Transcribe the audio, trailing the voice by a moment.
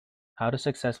How to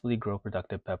successfully grow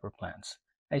productive pepper plants.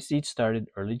 I seed started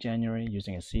early January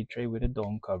using a seed tray with a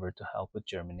dome cover to help with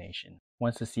germination.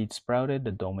 Once the seed sprouted,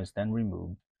 the dome is then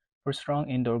removed. For strong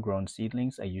indoor grown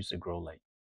seedlings, I use a grow light.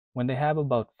 When they have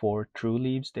about 4 true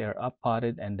leaves, they are up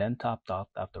potted and then topped off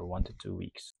after 1 to 2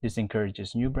 weeks. This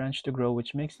encourages new branch to grow,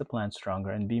 which makes the plant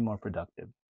stronger and be more productive.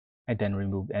 I then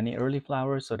removed any early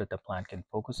flowers so that the plant can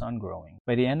focus on growing.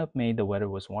 By the end of May, the weather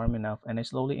was warm enough and I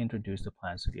slowly introduced the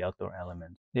plants to the outdoor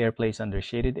element. They are placed under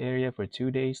shaded area for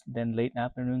 2 days, then late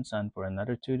afternoon sun for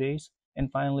another 2 days,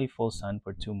 and finally full sun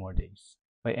for 2 more days.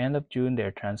 By end of June, they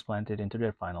are transplanted into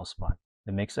their final spot.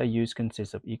 The mix I use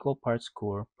consists of equal parts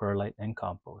coir, perlite, and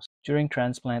compost. During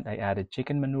transplant, I added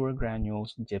chicken manure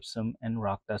granules, gypsum, and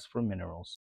rock dust for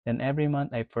minerals. Then every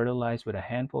month I fertilize with a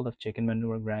handful of chicken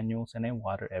manure granules and I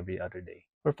water every other day.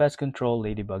 For pest control,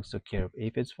 ladybugs took care of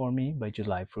aphids for me. By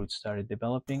July, fruits started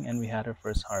developing and we had our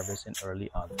first harvest in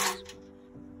early August.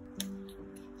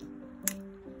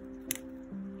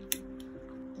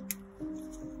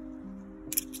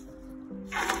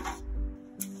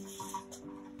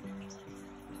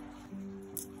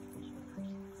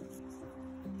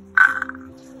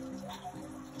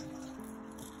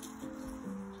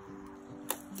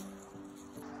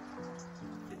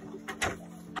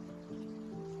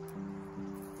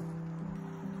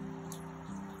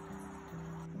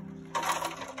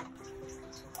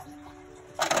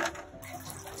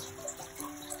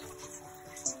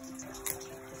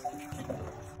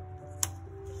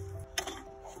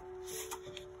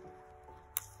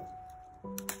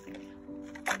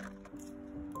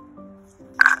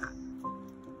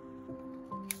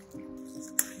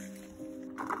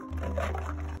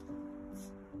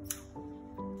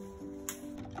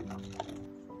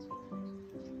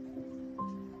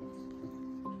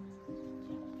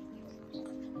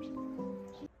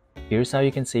 Here's how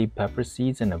you can save pepper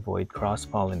seeds and avoid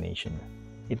cross-pollination.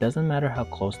 It doesn't matter how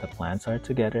close the plants are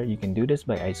together, you can do this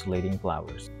by isolating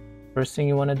flowers. First thing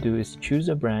you want to do is choose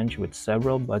a branch with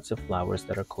several buds of flowers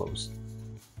that are close.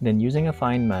 Then using a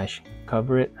fine mesh,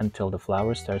 cover it until the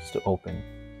flower starts to open.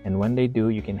 And when they do,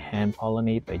 you can hand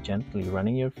pollinate by gently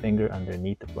running your finger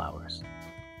underneath the flowers.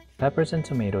 Peppers and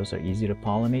tomatoes are easy to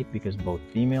pollinate because both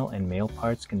female and male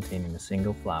parts contain in a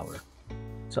single flower.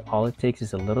 So all it takes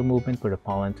is a little movement for the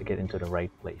pollen to get into the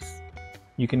right place.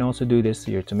 You can also do this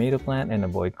to your tomato plant and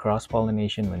avoid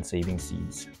cross-pollination when saving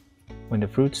seeds. When the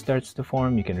fruit starts to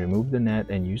form, you can remove the net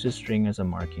and use a string as a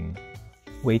marking.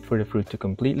 Wait for the fruit to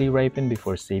completely ripen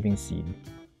before saving seed.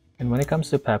 And when it comes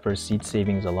to peppers, seed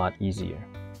saving is a lot easier.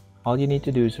 All you need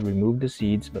to do is remove the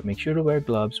seeds, but make sure to wear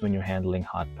gloves when you're handling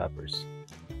hot peppers.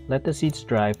 Let the seeds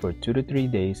dry for 2 to 3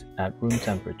 days at room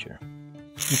temperature.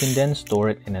 You can then store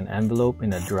it in an envelope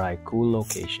in a dry, cool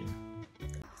location.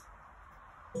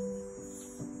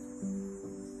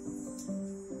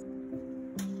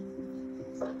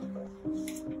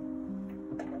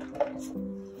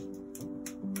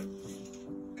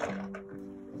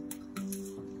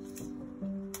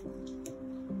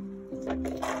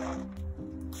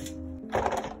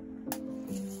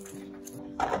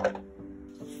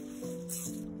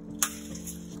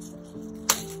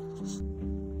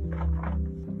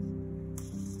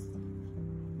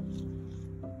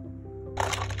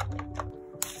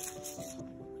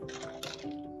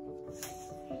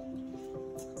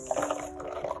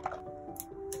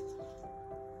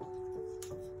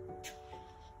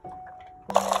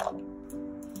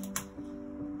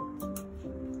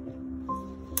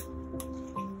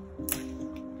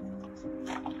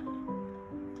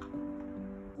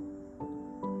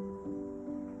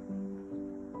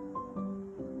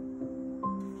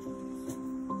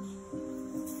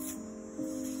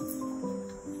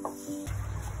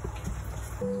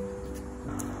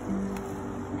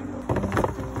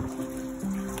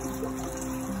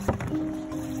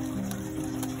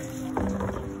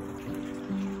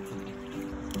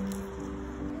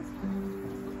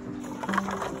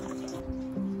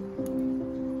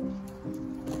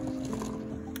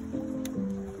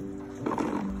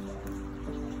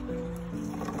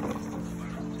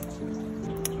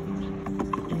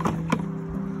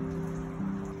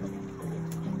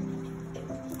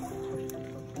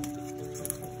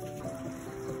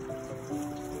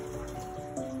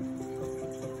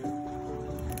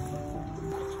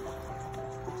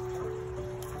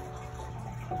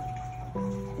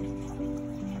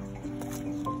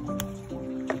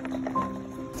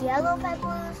 Yellow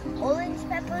peppers, orange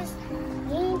peppers,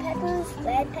 green peppers,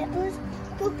 red peppers,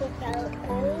 purple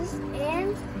peppers,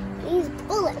 and these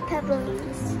bullet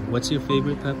peppers. What's your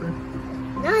favorite pepper?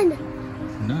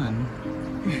 None.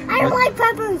 None? I don't like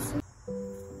peppers.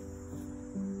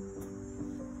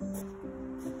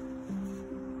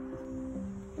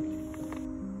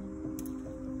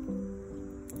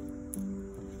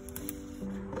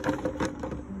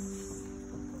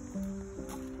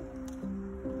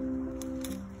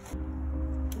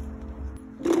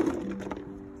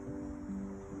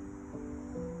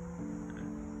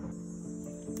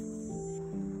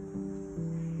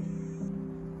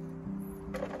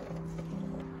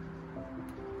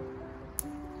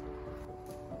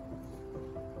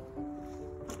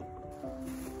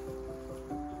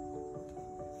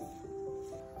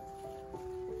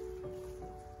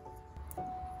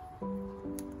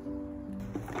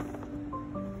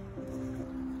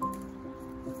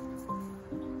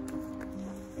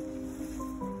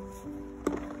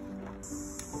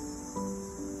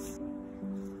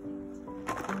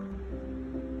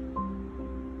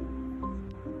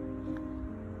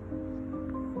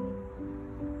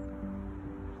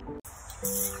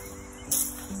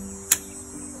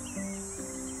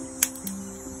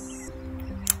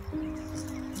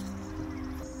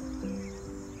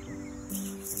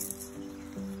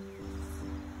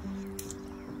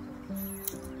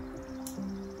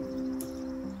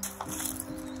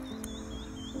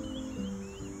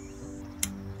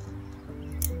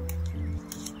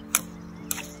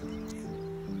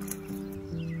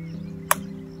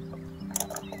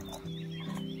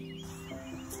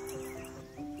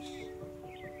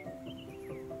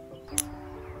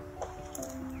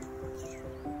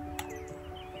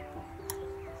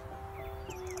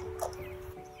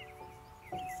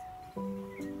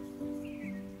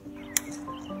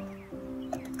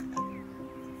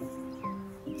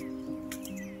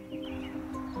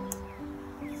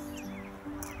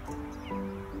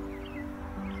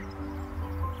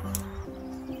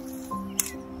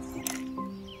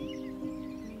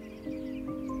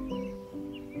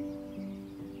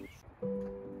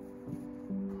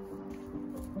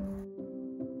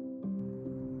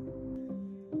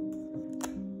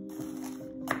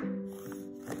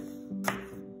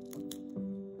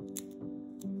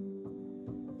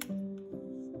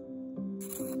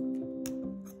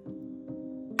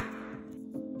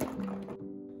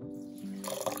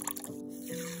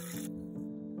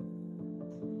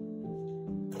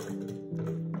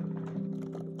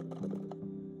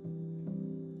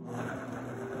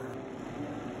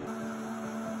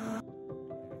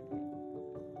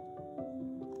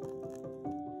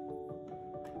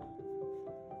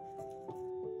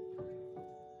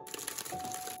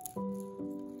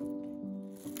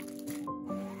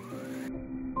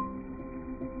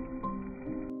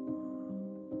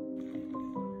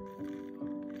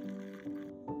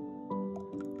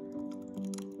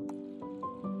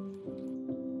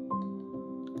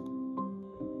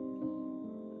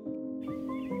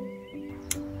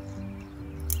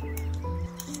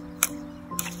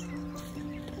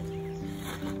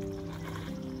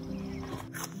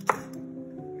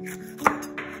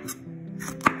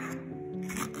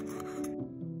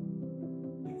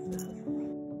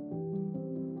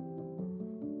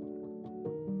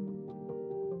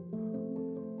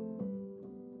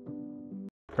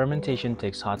 Fermentation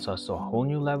takes hot sauce to a whole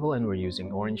new level, and we're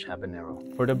using orange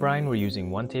habanero. For the brine, we're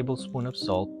using 1 tablespoon of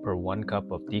salt per 1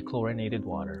 cup of dechlorinated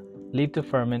water. Leave to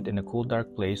ferment in a cool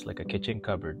dark place like a kitchen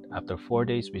cupboard. After 4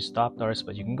 days, we stopped ours,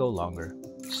 but you can go longer.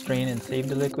 Strain and save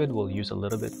the liquid, we'll use a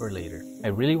little bit for later. I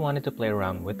really wanted to play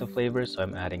around with the flavors, so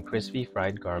I'm adding crispy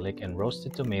fried garlic and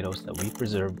roasted tomatoes that we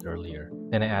preserved earlier.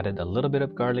 Then I added a little bit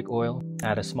of garlic oil,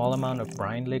 add a small amount of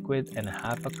brine liquid, and a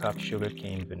half a cup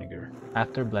sugarcane vinegar.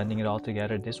 After blending it all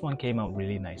together, this one came out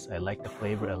really nice. I like the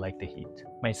flavor, I like the heat.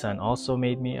 My son also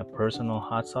made me a personal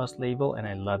hot sauce label, and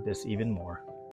I love this even more.